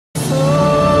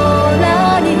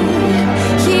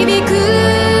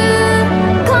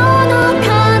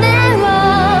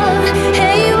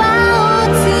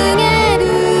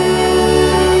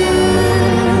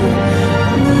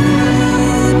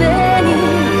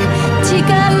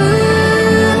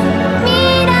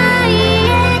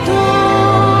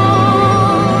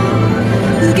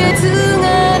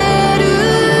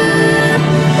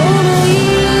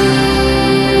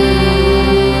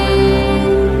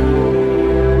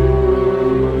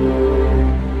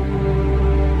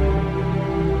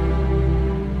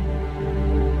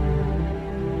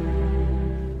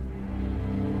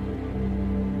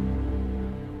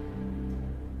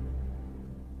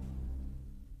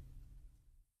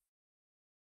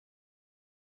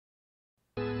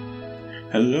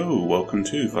Hello, welcome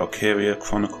to Valkyria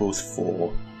Chronicles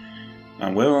 4,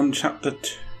 and we're on chapter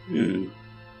 2.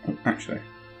 Oh, actually,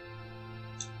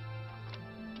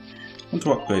 I want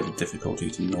to upgrade the difficulty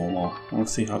to normal. I want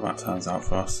to see how that turns out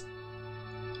for us.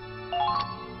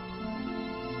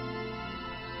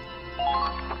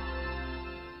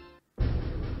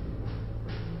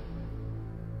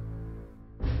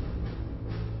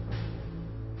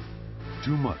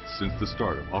 Two months since the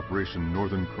start of Operation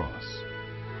Northern Cross.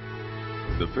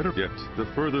 Yet, the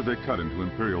further they cut into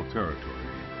Imperial territory,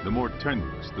 the more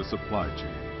tenuous the supply chain.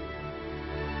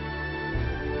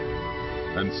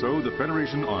 And so the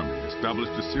Federation Army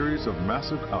established a series of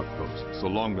massive outposts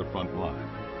along the front line.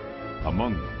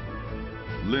 Among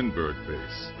them, Lindbergh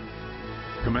Base.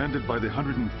 Commanded by the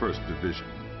 101st Division,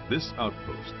 this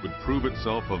outpost would prove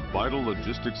itself a vital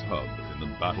logistics hub in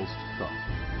the battles to come.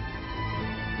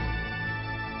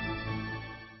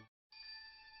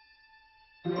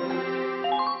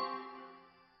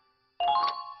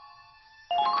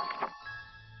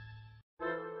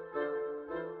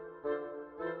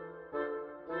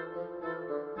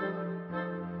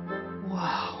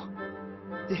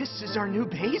 This is our new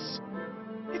base?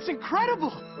 It's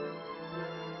incredible!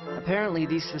 Apparently,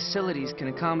 these facilities can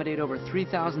accommodate over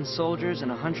 3,000 soldiers and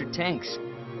 100 tanks.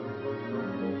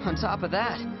 On top of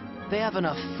that, they have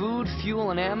enough food,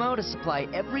 fuel, and ammo to supply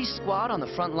every squad on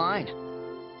the front line.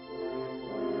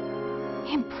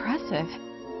 Impressive.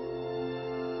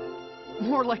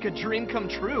 More like a dream come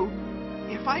true.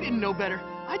 If I didn't know better,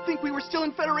 I'd think we were still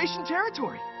in Federation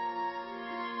territory.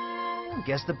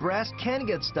 Guess the brass can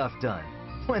get stuff done.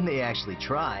 When they actually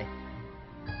try.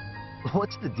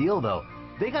 What's the deal, though?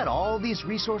 They got all these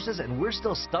resources and we're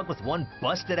still stuck with one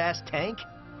busted-ass tank?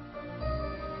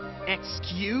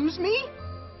 Excuse me?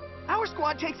 Our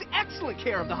squad takes excellent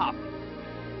care of the hopper.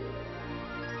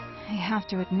 I have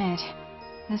to admit,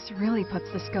 this really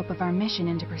puts the scope of our mission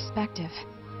into perspective.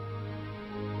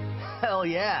 Hell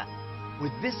yeah!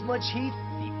 With this much heat,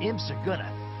 the imps are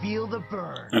gonna feel the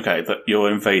burn. Okay, that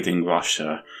you're invading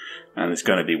Russia, and it's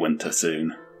going to be winter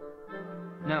soon.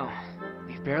 No,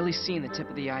 we've barely seen the tip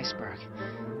of the iceberg.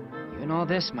 Even all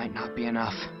this might not be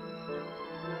enough.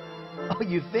 Oh,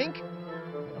 you think?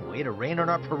 Way to rain on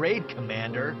our parade,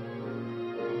 Commander.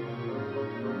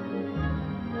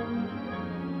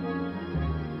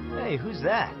 Hey, who's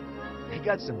that? They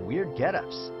got some weird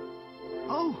get-ups.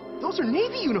 Oh, those are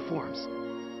Navy uniforms.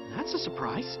 That's a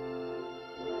surprise.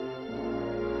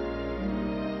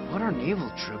 What are naval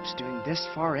troops doing this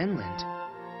far inland?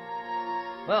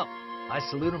 Well, I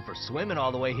salute them for swimming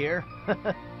all the way here.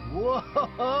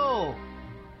 Whoa!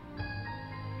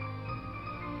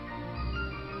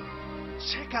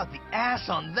 Check out the ass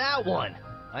on that one!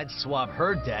 I'd swap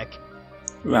her deck.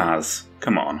 Raz,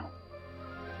 come on.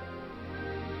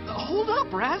 Hold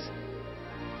up, Raz.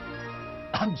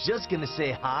 I'm just gonna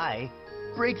say hi.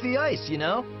 Break the ice, you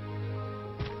know?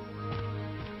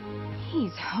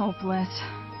 He's hopeless.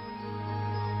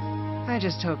 I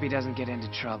just hope he doesn't get into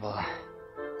trouble.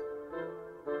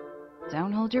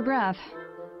 Don't hold your breath.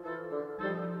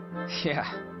 Yeah.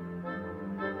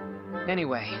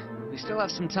 Anyway, we still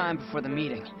have some time before the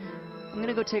meeting. I'm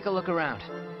gonna go take a look around.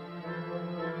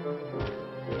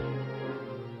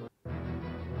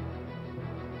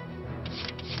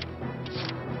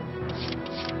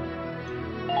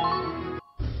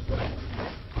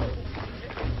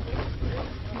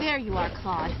 There you are,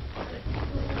 Claude.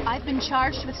 I've been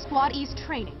charged with Squad E's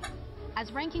training.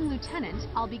 As ranking lieutenant,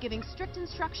 I'll be giving strict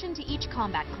instruction to each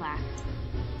combat class.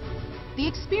 The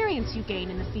experience you gain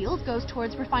in the field goes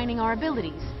towards refining our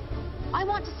abilities. I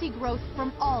want to see growth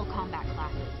from all combat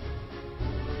classes.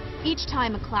 Each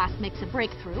time a class makes a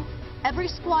breakthrough, every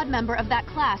squad member of that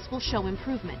class will show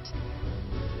improvement.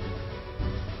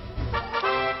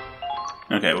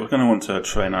 Okay, we're going to want to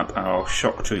train up our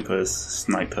shock troopers,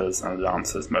 snipers, and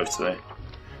lancers mostly.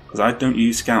 Because I don't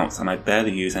use scouts and I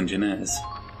barely use engineers.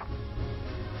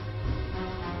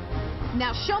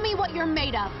 Now show me what you're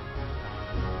made of.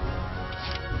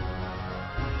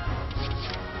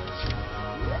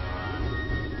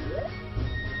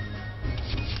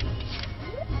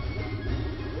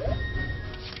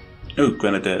 Oh,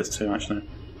 grenadiers too, actually.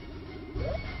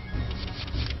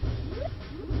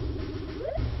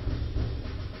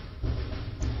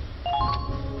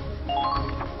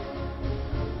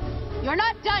 You're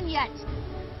not done yet.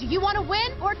 Do you want to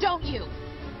win or don't you?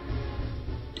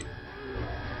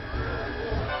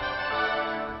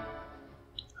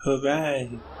 Hooray!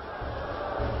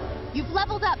 You've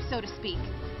leveled up, so to speak.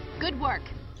 Good work.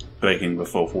 Breaking the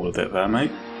fourth wall a bit there,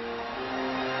 mate.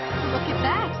 Look at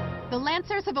that. The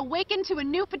Lancers have awakened to a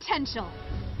new potential.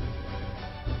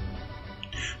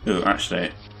 Ooh,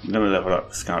 actually, I'm going to level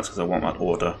up scouts because I want that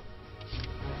order.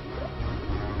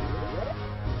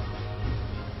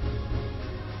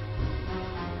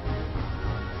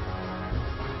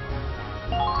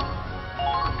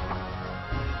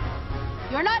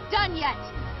 You're not done yet.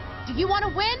 Do you want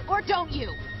to win or don't you?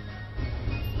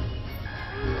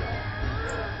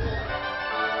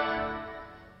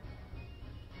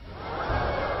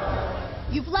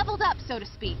 You've leveled up, so to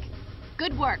speak.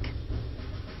 Good work.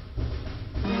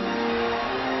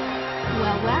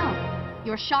 Well, well.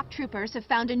 Your shock troopers have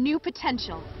found a new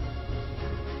potential.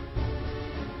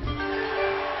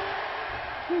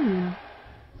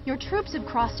 Your troops have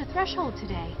crossed a threshold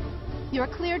today. You're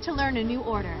cleared to learn a new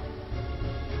order.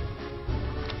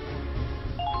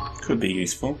 Could be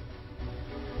useful.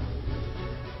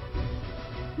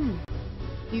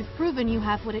 You've proven you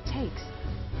have what it takes.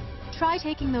 Try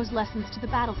taking those lessons to the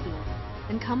battlefield,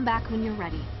 and come back when you're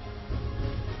ready.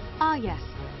 Ah yes,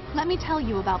 let me tell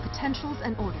you about potentials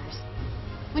and orders.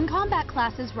 When combat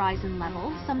classes rise in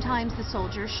level, sometimes the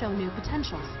soldiers show new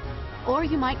potentials, or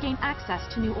you might gain access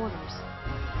to new orders.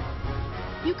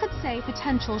 You could say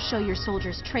potentials show your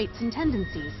soldiers' traits and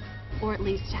tendencies, or at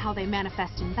least how they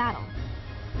manifest in battle.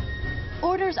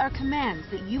 Orders are commands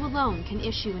that you alone can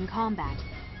issue in combat,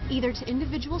 either to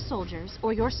individual soldiers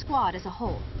or your squad as a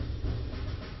whole.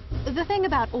 The thing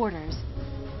about orders,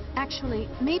 actually,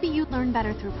 maybe you'd learn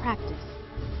better through practice.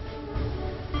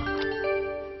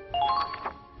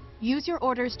 Use your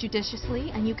orders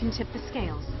judiciously and you can tip the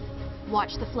scales.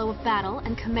 Watch the flow of battle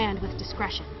and command with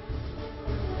discretion.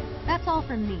 That's all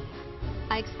from me.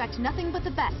 I expect nothing but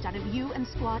the best out of you and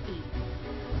Squad E.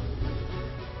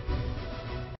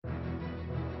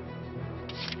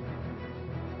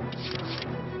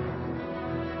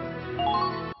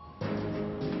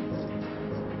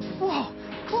 Whoa,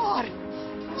 Claude!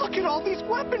 Look at all these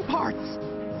weapon parts!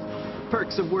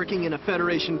 Perks of working in a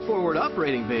Federation forward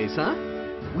operating base, huh?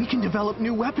 We can develop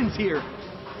new weapons here.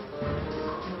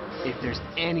 If there's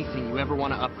anything you ever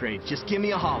want to upgrade, just give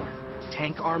me a holler.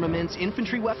 Tank armaments,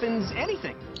 infantry weapons,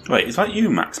 anything. Wait, is that you,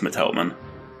 Max Mattelman?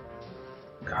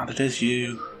 God, it is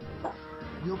you.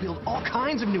 We'll build all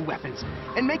kinds of new weapons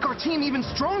and make our team even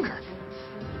stronger.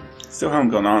 Still haven't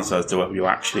got an answer as to whether you're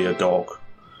actually a dog.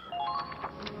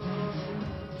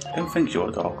 I don't think you're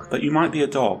a dog, but you might be a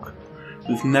dog.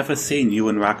 We've never seen you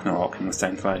and Ragnarok in the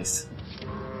same place.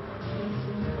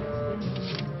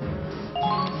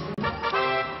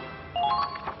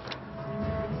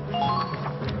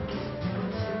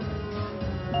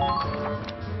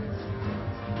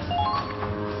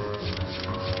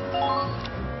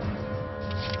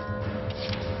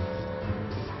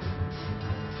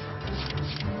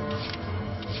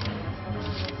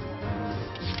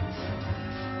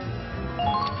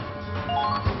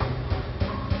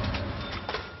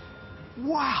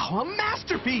 Wow, a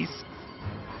masterpiece!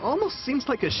 Almost seems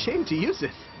like a shame to use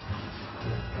it.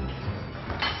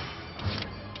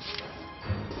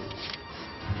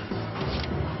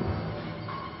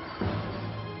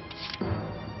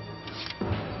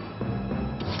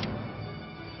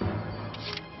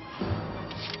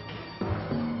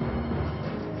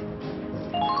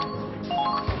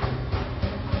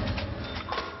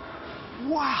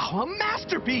 Wow, a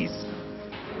masterpiece!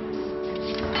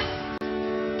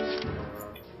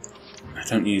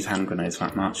 I don't use hand grenades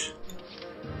that much.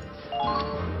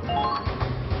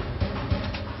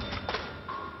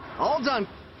 All done.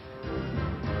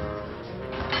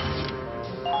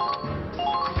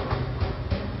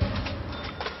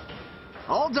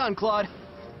 All done, Claude.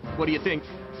 What do you think?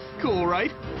 Cool,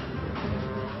 right?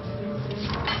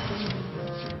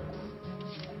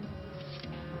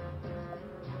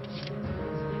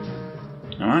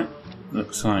 Alright,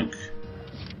 looks like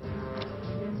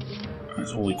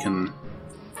that's all we can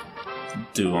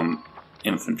do on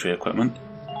infantry equipment.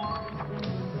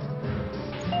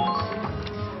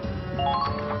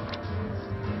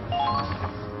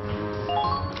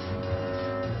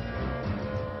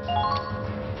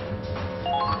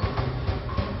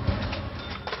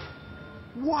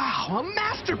 Wow, a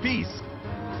masterpiece!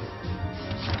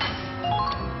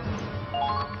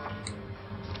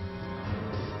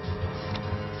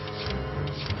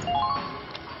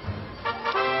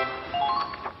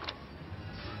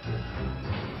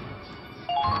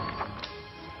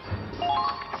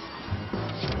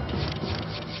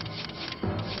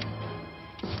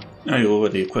 Oh, you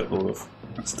already equipped all of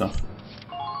that stuff.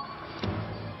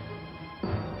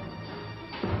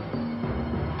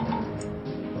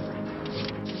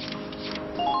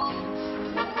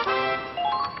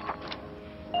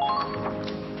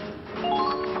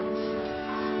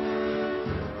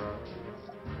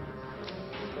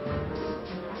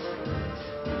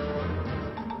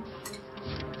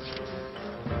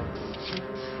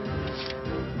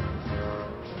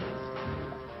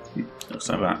 looks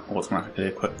like that automatically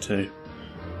equipped too.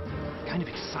 Kind of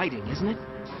exciting, isn't it?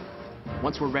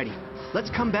 Once we're ready, let's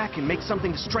come back and make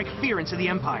something to strike fear into the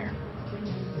Empire.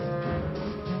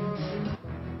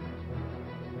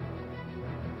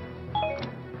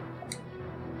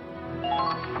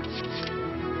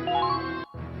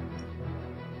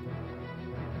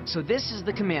 So this is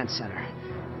the command center.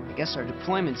 I guess our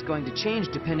deployment's going to change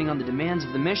depending on the demands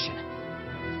of the mission.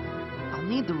 I'll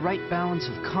need the right balance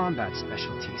of combat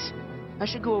specialties. I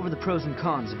should go over the pros and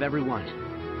cons of every one.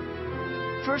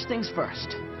 First things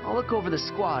first, I'll look over the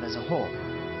squad as a whole.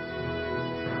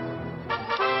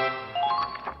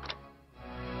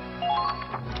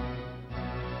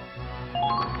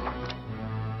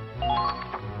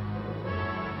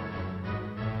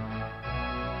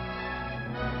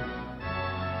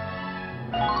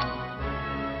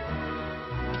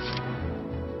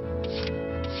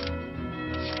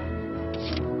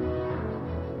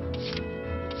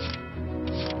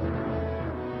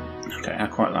 Okay, I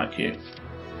quite like you.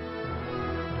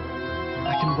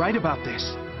 I can write about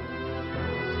this.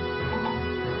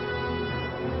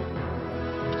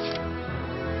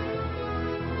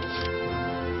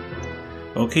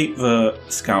 We'll keep the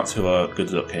scouts who are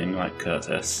good looking, like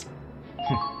Curtis.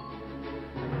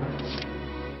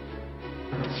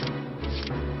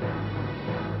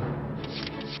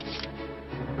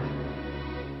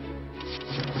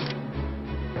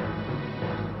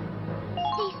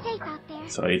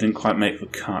 Sorry, you didn't quite make the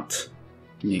cut,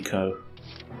 Nico.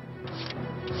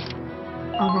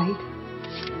 All right.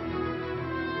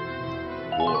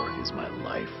 War is my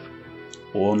life.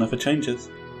 War never changes.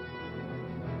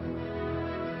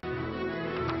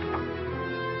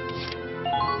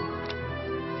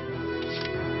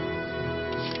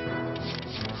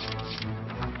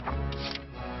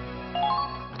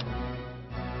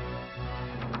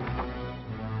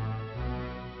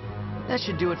 That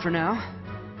should do it for now.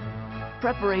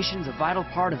 Preparation's a vital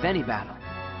part of any battle.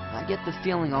 I get the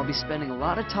feeling I'll be spending a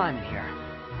lot of time in here.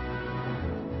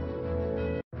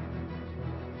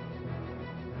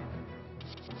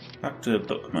 Back to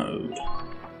book mode.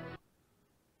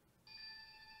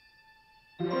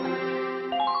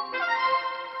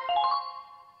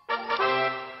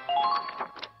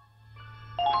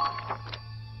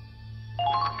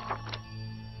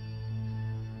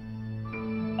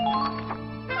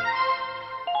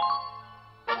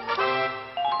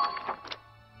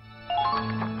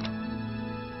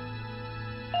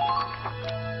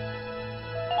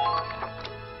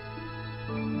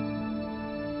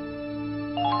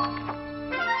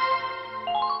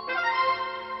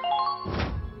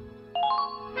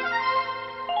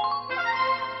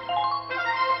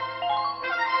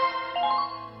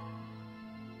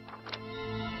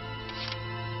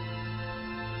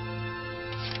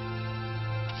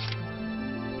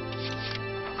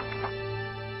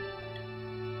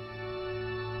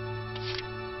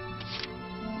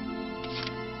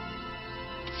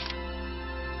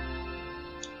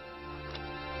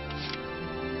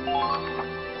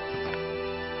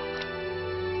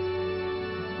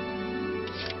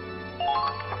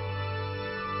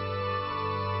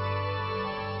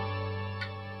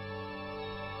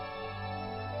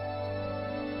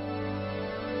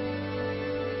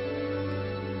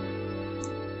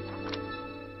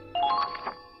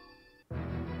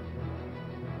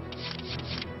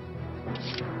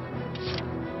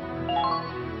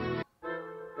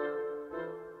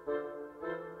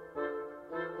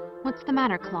 What's the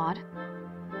matter, Claude?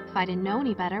 If I didn't know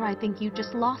any better, I think you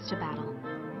just lost a battle.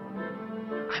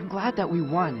 I'm glad that we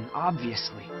won,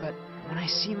 obviously, but when I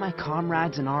see my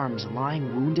comrades in arms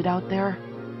lying wounded out there...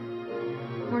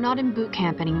 We're not in boot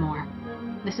camp anymore.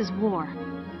 This is war.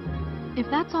 If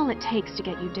that's all it takes to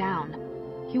get you down,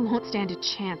 you won't stand a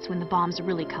chance when the bombs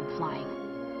really come flying.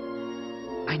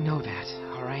 I know that,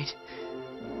 alright?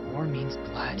 War means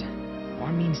blood.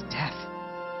 War means death.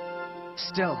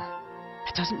 Still,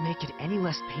 it doesn't make it any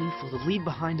less painful to leave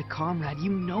behind a comrade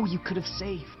you know you could have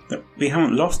saved. We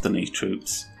haven't lost any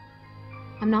troops.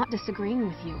 I'm not disagreeing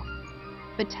with you,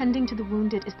 but tending to the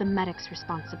wounded is the medic's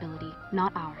responsibility,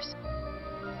 not ours.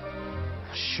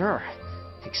 Sure,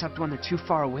 except when they're too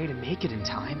far away to make it in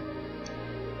time.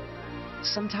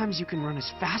 Sometimes you can run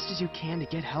as fast as you can to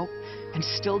get help and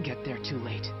still get there too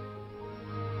late.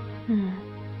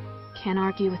 Can't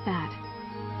argue with that.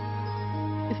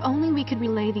 If only we could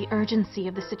relay the urgency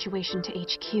of the situation to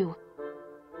HQ.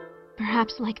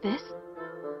 Perhaps like this?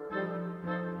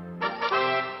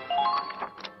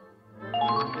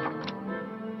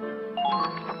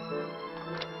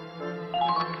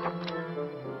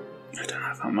 I don't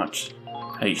have that much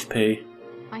HP.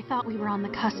 I thought we were on the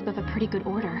cusp of a pretty good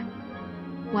order.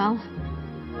 Well,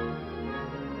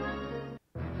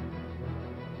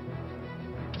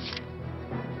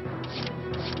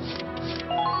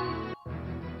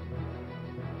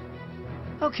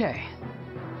 Okay.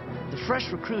 The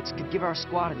fresh recruits could give our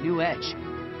squad a new edge.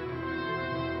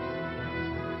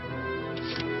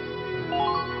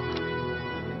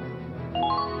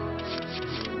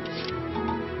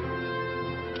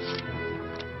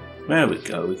 There we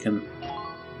go, we can...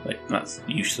 Wait, that's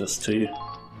useless too.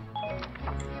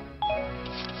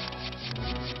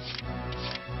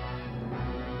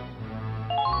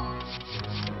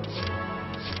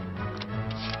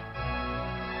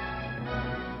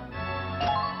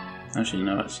 Actually,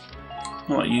 no, it's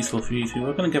not that useful for you two.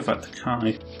 We're going to give that to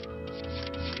Kai.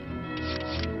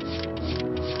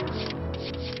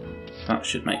 That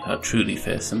should make her truly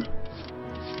fearsome.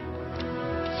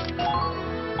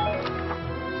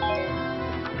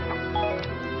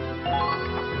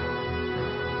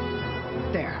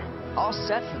 There, all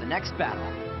set for the next battle.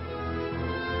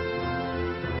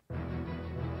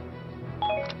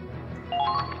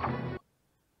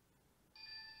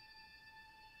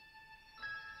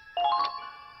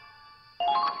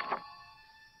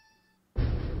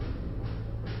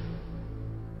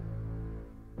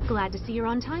 Glad to see you're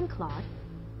on time, Claude.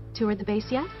 Toured the base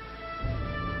yet?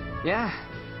 Yeah.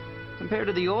 Compared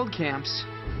to the old camps,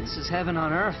 this is heaven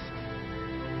on Earth.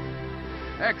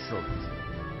 Excellent.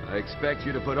 I expect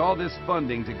you to put all this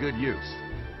funding to good use.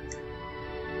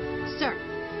 Sir,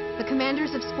 the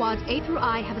commanders of squads A through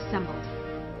I have assembled.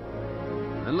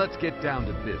 Then let's get down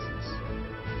to business.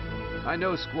 I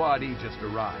know Squad E just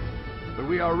arrived, but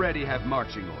we already have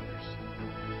marching orders.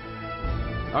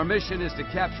 Our mission is to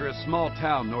capture a small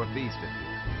town northeast of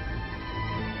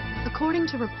here. According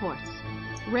to reports,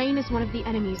 Rain is one of the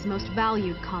enemy's most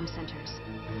valued comm centers.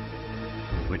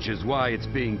 Which is why it's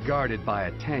being guarded by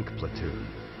a tank platoon.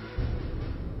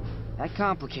 That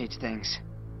complicates things.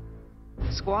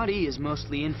 Squad E is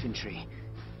mostly infantry.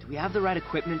 Do we have the right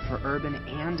equipment for urban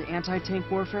and anti-tank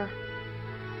warfare?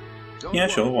 Yeah,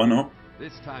 sure, why not?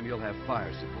 This time you'll have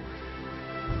fire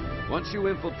support. Once you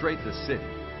infiltrate the city,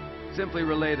 simply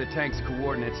relay the tank's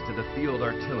coordinates to the field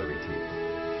artillery team.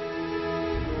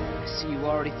 I see you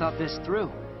already thought this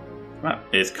through. That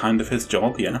is kind of his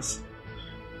job, yes.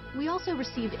 We also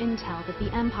received intel that the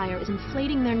Empire is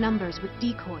inflating their numbers with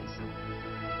decoys.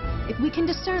 If we can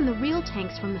discern the real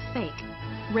tanks from the fake,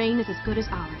 Rain is as good as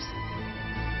ours.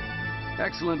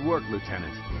 Excellent work,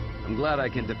 Lieutenant. I'm glad I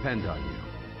can depend on you.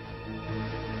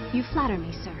 You flatter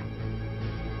me, sir.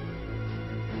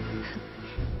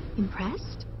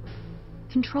 Impressed?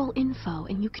 Control info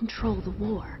and you control the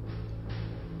war.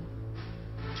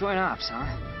 Joint ops, huh?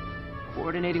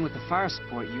 Coordinating with the fire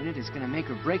support unit is gonna make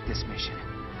or break this mission.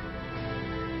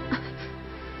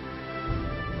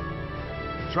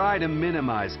 Try to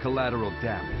minimize collateral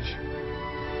damage.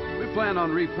 We plan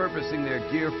on repurposing their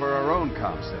gear for our own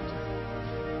comm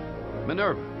center.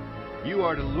 Minerva, you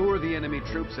are to lure the enemy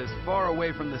troops as far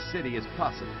away from the city as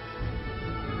possible.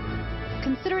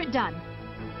 Consider it done.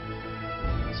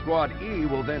 Squad E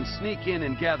will then sneak in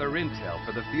and gather intel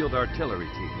for the field artillery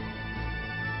team.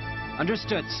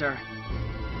 Understood, sir.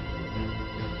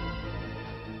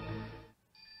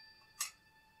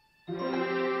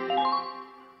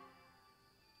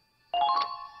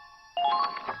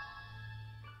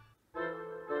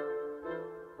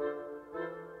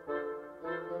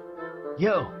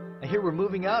 Yo, I hear we're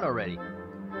moving out already.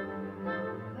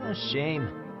 Shame.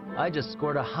 I just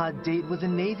scored a hot date with a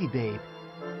Navy babe.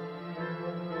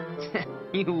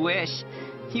 You wish.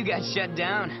 You got shut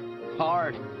down.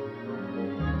 Hard.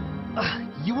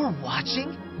 You were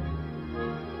watching?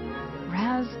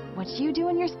 Raz, what you do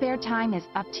in your spare time is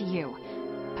up to you.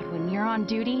 But when you're on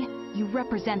duty, you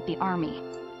represent the army.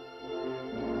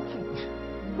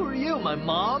 Who are you, my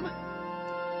mom?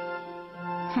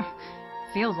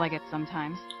 Feels like it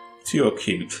sometimes. So you're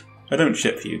cute. I don't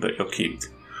ship you, but you're cute.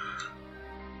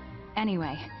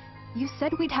 Anyway, you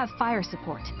said we'd have fire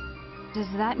support. Does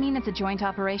that mean it's a joint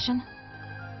operation?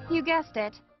 You guessed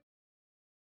it.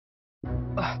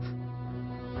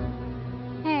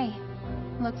 Hey,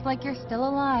 looks like you're still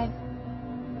alive.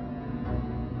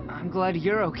 I'm glad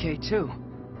you're okay, too.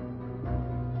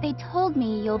 They told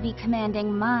me you'll be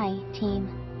commanding my team.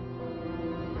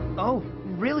 Oh,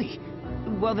 really?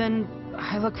 Well then,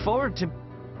 I look forward to...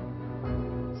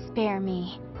 Spare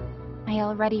me. I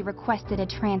already requested a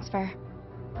transfer.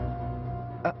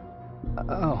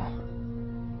 Oh.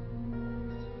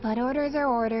 But orders are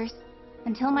orders.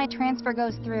 Until my transfer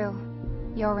goes through,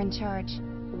 you're in charge.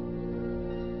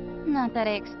 Not that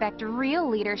I expect real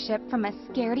leadership from a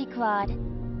scaredy Claude.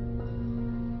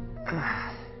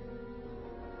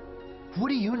 What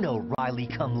do you know, Riley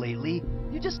come lately?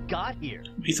 You just got here.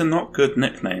 These are not good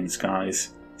nicknames,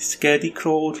 guys. Scaredy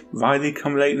Claude, Riley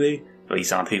come lately.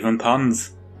 These aren't even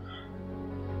puns.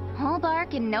 Huh? All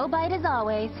bark and no bite as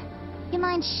always. You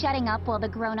mind shutting up while the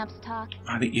grown-ups talk?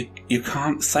 You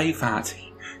can't say that.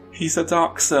 He's a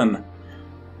Dachshund.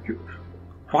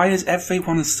 Why is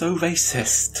everyone so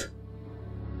racist?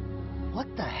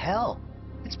 What the hell?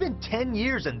 It's been 10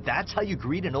 years and that's how you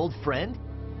greet an old friend?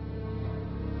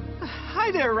 Hi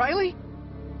there, Riley.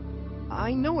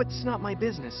 I know it's not my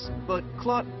business, but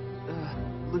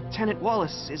Lieutenant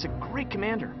Wallace is a great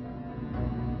commander.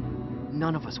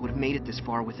 None of us would have made it this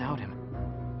far without him.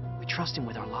 We trust him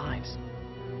with our lives.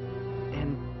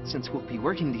 And since we'll be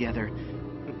working together,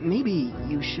 maybe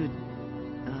you should,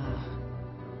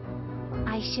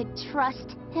 I should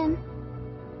trust him?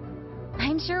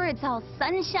 I'm sure it's all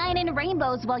sunshine and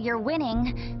rainbows while you're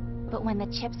winning, but when the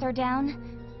chips are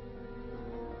down,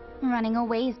 running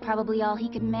away is probably all he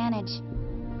could manage.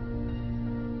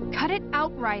 Cut it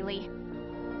out, Riley.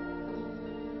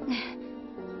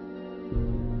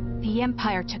 The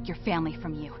Empire took your family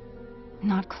from you,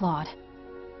 not Claude.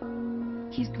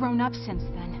 He's grown up since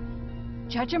then.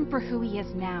 Judge him for who he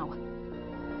is now.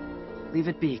 Leave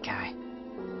it be, Kai.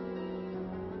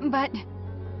 But...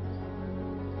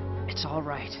 It's all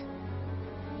right.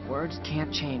 Words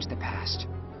can't change the past.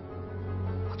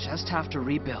 We'll just have to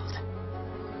rebuild.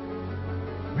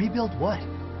 Rebuild what?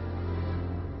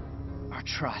 Our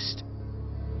trust.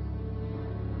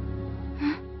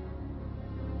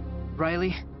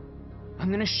 Riley, I'm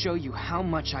gonna show you how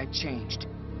much I've changed.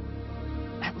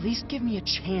 At least give me a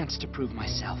chance to prove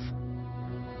myself.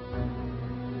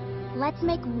 Let's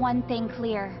make one thing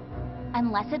clear.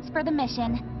 Unless it's for the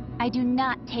mission, I do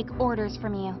not take orders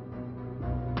from you.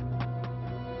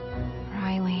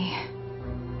 Riley...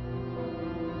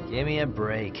 Give me a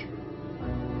break.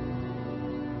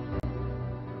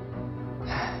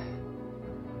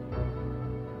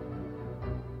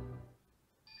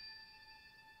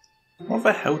 What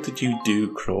the hell did you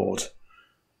do, Claude?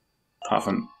 Apart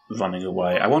from running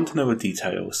away. I want to know the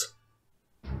details.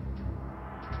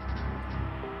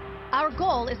 Our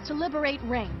goal is to liberate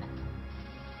Rain.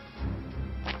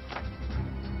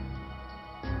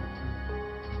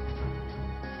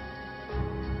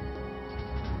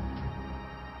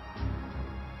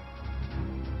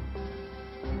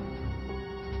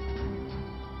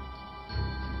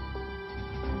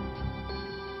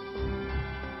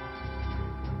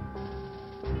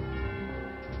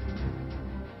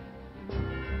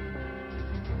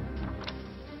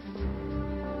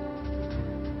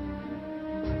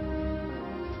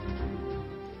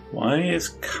 Why is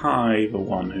Kai the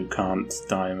one who can't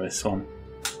die in this one?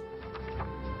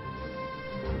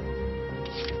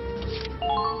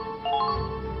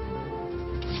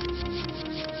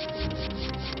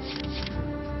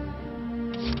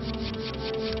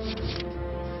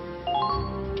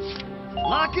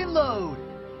 Lock and load!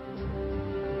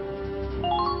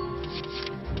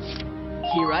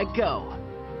 Here I go.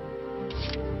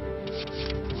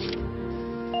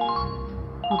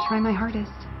 I'll try my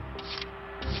hardest.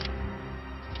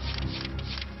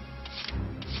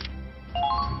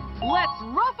 Let's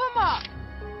rough 'em up!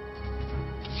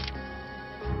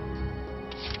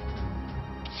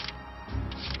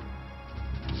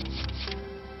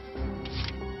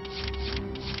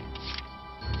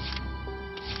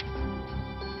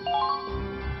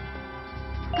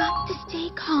 Got to stay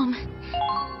calm.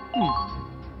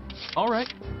 All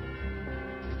right.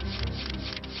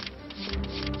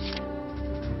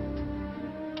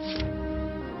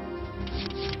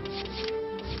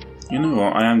 You know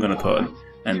what? I am going to put an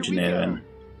engineer in.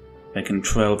 They can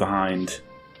trail behind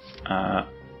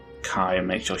Kai and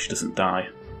make sure she doesn't die.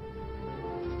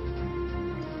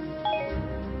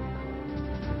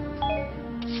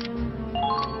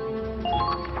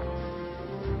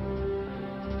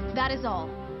 That is all.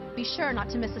 Be sure not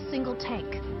to miss a single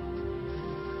tank.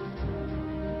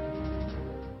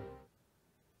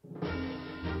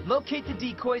 Locate the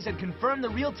decoys and confirm the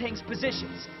real tank's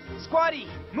positions. Squad E,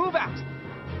 move out!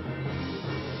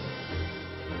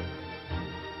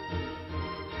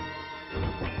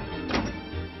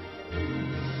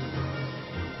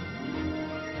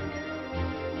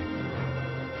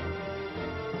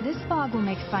 This fog will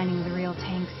make finding the real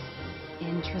tanks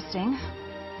interesting.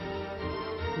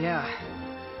 Yeah,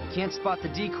 can't spot the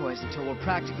decoys until we're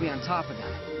practically on top of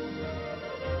them.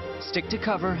 Stick to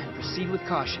cover and proceed with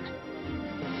caution.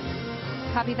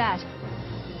 Copy that.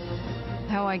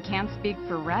 Though I can't speak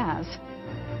for Raz.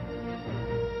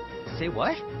 Say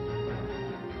what?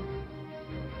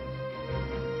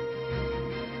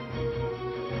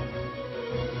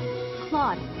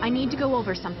 Claude, I need to go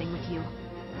over something with you.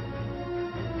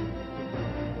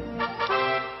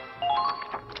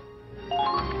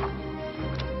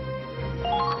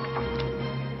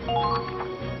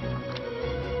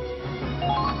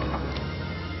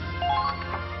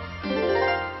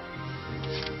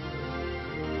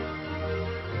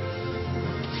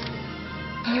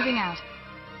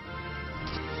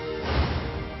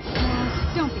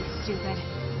 stupid.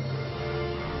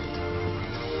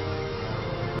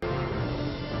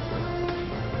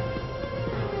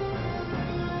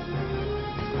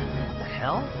 What the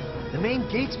hell? The main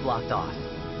gate's blocked off.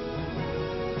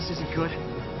 This isn't good.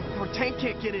 Our tank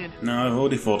can't get in. No, I've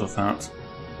already thought of that.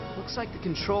 Looks like the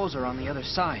controls are on the other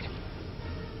side.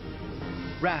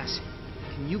 Raz,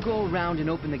 can you go around and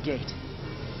open the gate?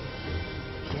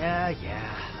 Yeah,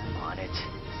 I'm on it.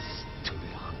 Stupid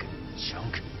hunk of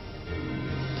junk.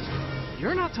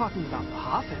 You're not talking about the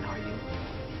Hoffen, are you?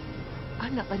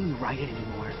 I'm not letting you ride it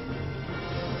anymore.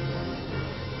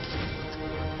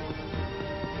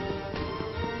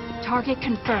 Target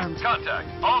confirmed. Contact.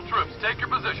 All troops, take your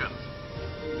positions.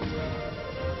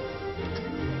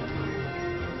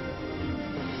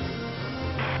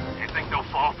 You think they'll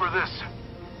fall for this?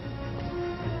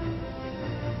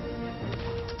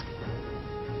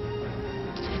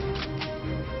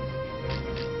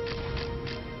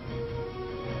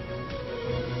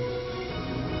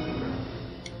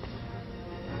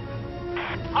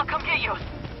 I'll come get you.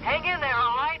 Hang in there,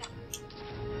 all right?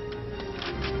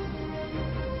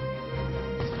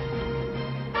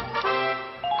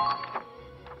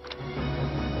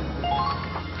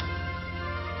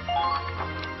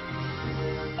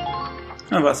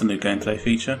 Oh, that's a new gameplay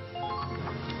feature.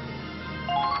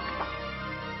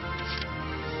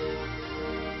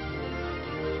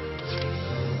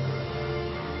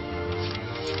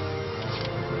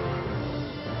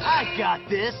 I got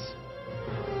this.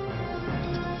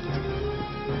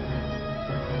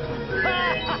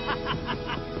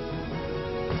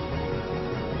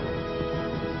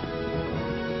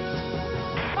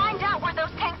 Find out where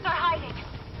those tanks are hiding.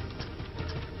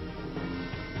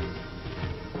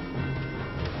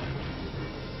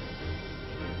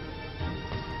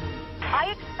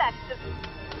 I expect the...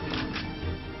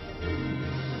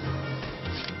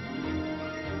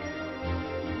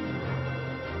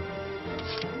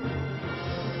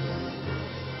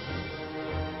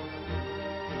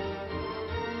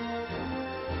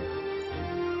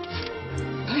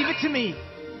 Leave it to me.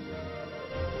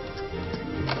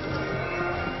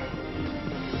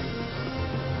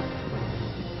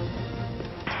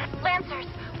 Lancers,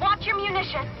 watch your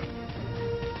munitions.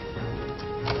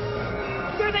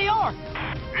 There they are.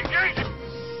 Engage!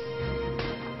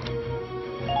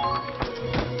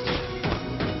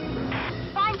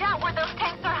 Find out where those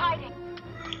tanks are hiding.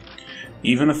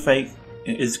 Even a fake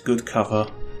is good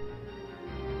cover.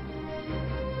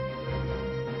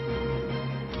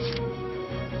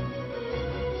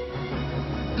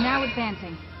 Now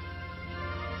advancing.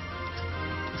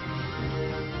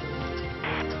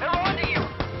 They're on to you.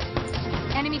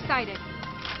 Enemy sighted.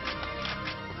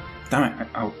 Damn it,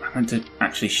 I meant to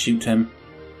actually shoot him.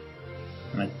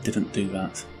 And I didn't do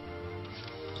that.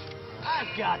 I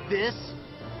got this.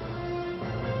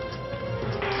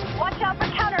 Watch out for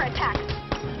counterattacks.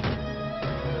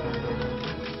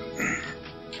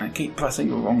 I keep pressing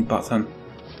the wrong button.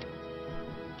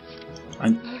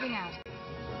 Moving out.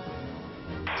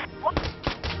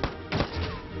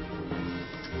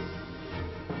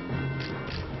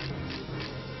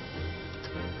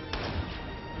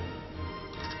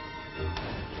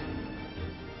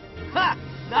 Ha!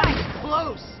 Not even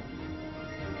close.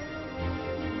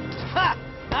 Ha!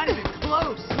 Not even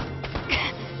close.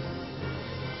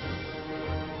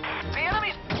 The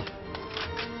enemy's...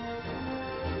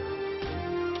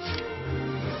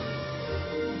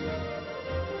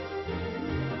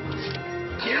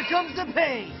 Here comes the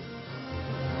pain.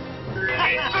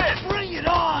 Eat this! Bring it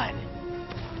on.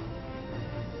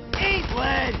 Eat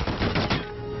lead.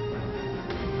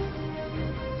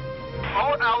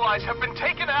 All allies have been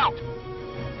taken out!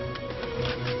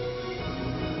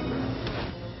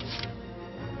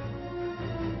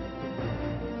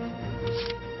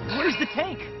 Where's the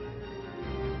tank?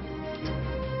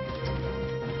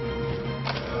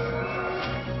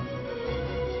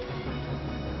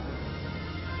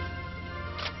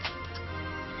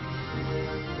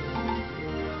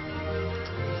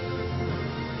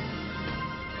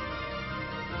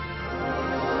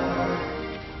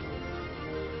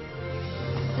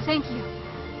 Thank you.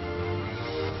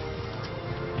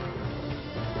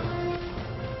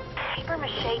 Paper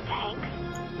mache tanks?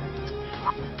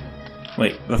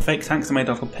 Wait, the fake tanks are made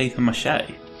out of paper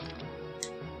mache?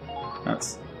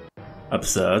 That's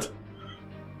absurd.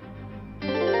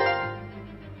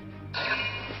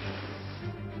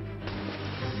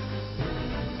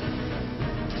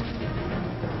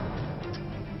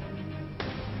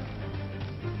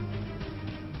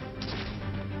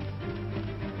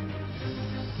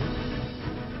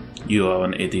 You are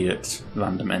an idiot,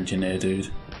 random engineer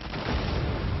dude.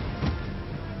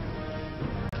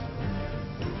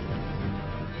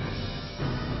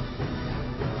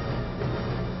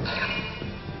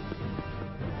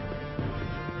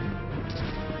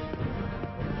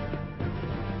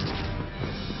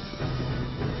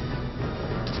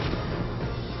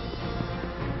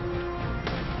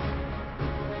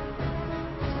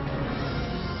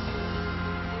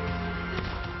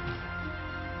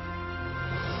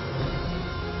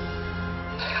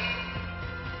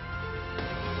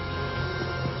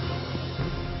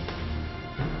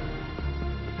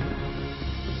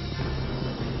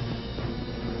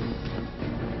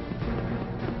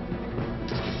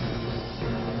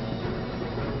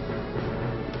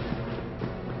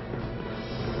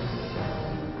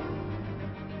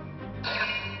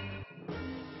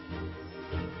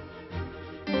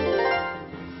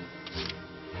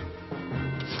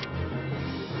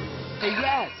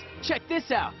 check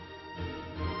this out!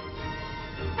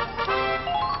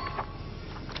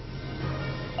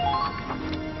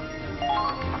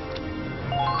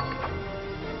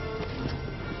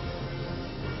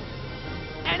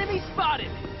 Enemy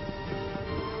spotted!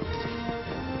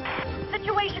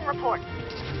 Situation report.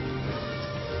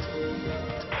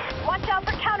 Watch out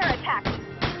for counterattacks.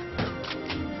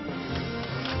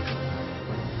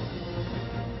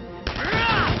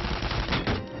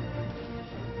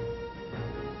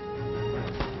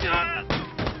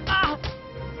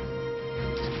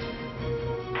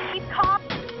 Keep calm.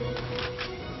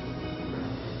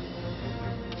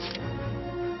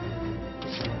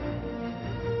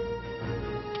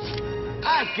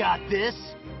 I got this.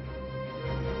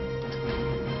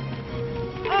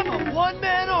 I'm a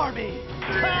one-man army!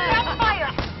 Shots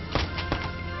fired!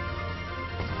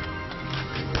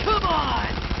 Come on!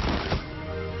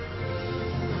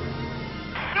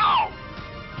 No!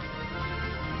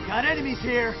 Got enemies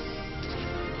here!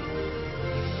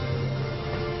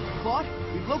 Claude,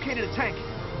 we've located a tank.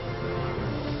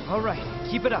 Alright,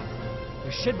 keep it up.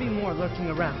 There should be more lurking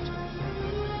around.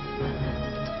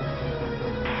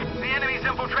 The enemy's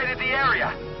infiltrated the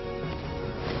area.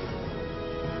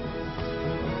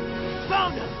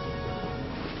 Found him!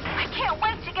 I can't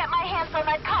wait to get my hands on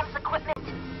that comms equipment.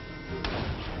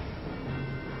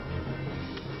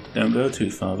 Don't go too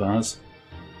far, Vaz.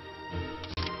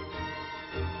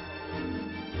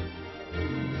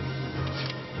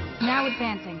 Now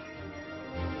advancing.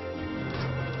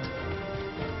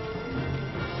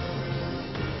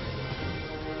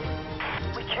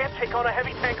 We can't take on a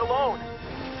heavy tank alone.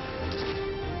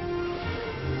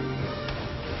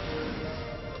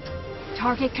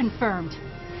 Target confirmed.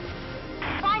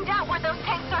 Find out where those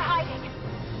tanks are hiding.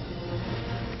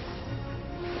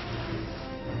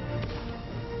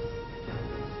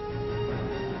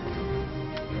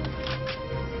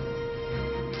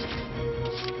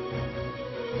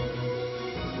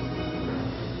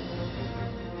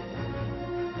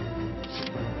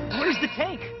 Where's the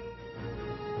tank?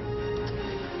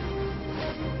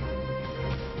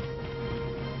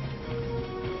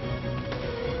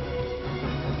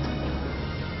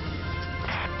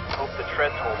 Hope the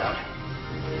treads hold out.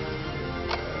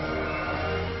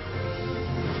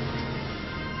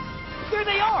 There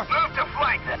they are! Move to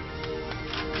flank them.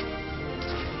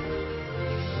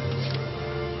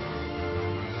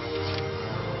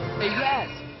 Hey, Raz,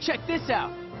 check this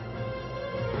out!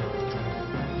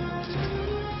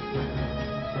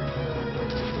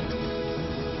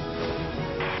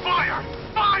 Fire!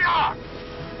 Fire!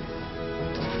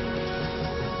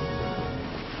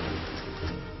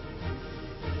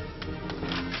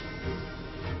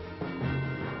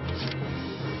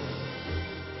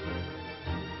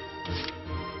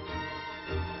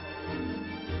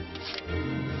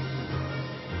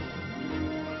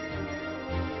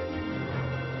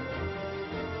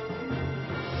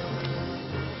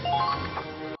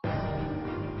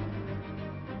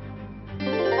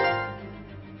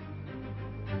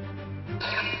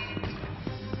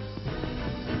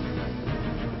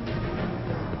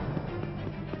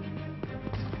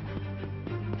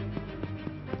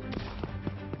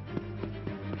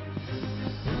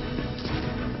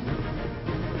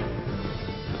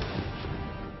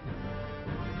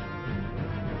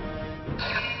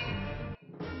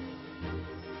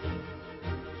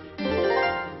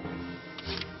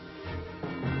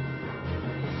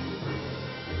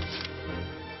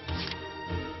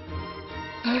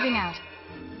 Moving out.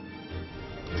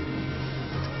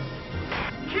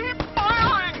 Keep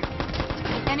firing!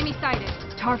 Enemy sighted.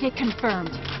 Target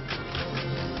confirmed.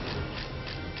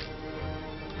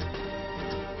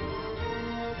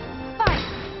 Fire!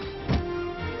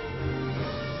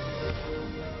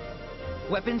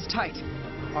 Weapons tight.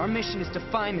 Our mission is to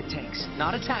find the tanks,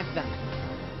 not attack them.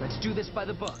 Let's do this by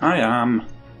the book. I am.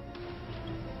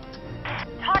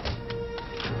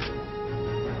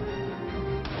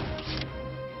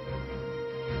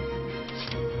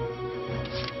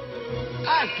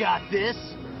 I got this!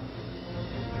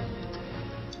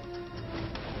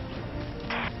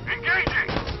 Engaging!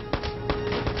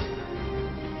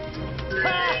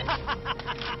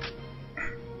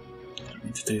 Don't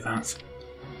need to do that.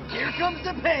 Here comes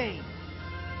the pain!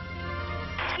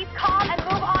 Keep calm and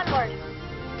move onward.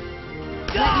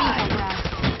 Let me help, Raz.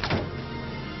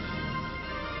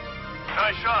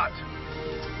 Nice shot.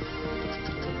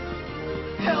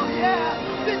 Hell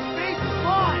yeah! This base is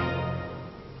mine!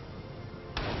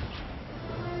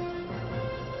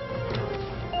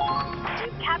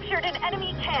 You've captured an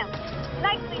enemy camp.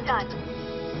 Nicely done.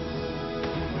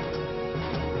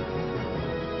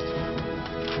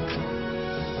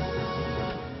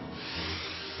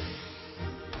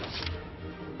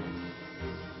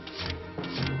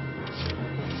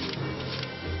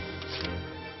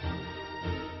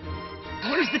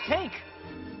 the tank?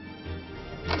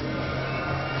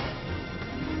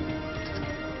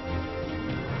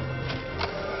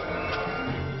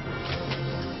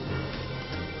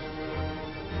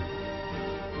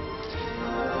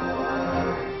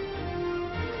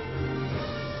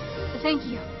 Thank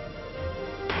you.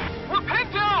 We're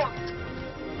pinned down!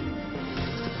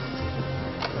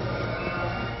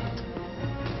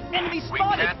 Enemy We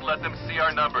spotted! can't let them see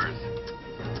our numbers.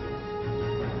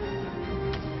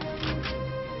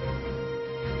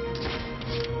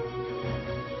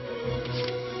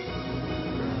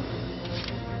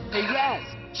 Hey, Yaz,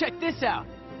 check this out.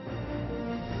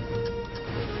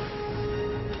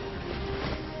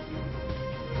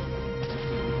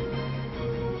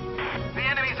 The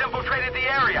enemy's infiltrated the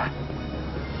area.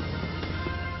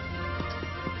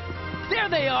 There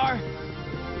they are!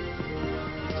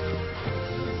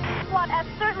 Squad F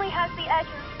certainly has the edge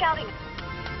in scouting.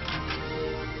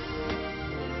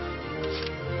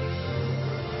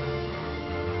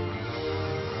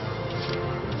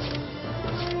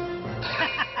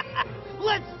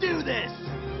 Let's do this!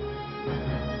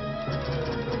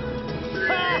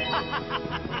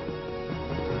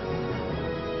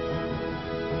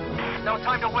 No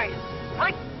time to wait.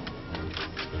 Right?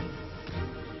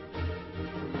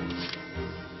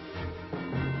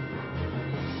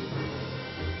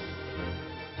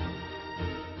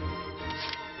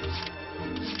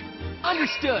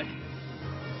 Understood.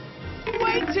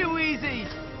 Way too easy!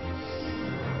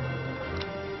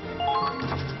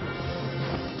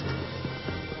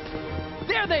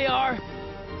 There they are!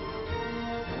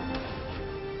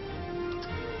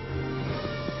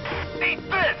 Eat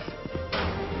this!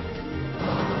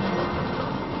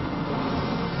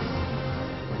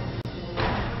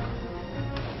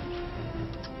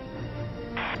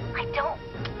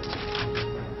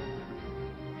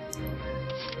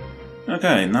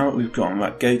 Okay, now that we've gotten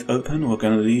that gate open, we're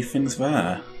going to leave things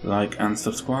there. Like and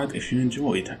subscribe if you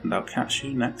enjoyed, and I'll catch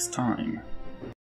you next time.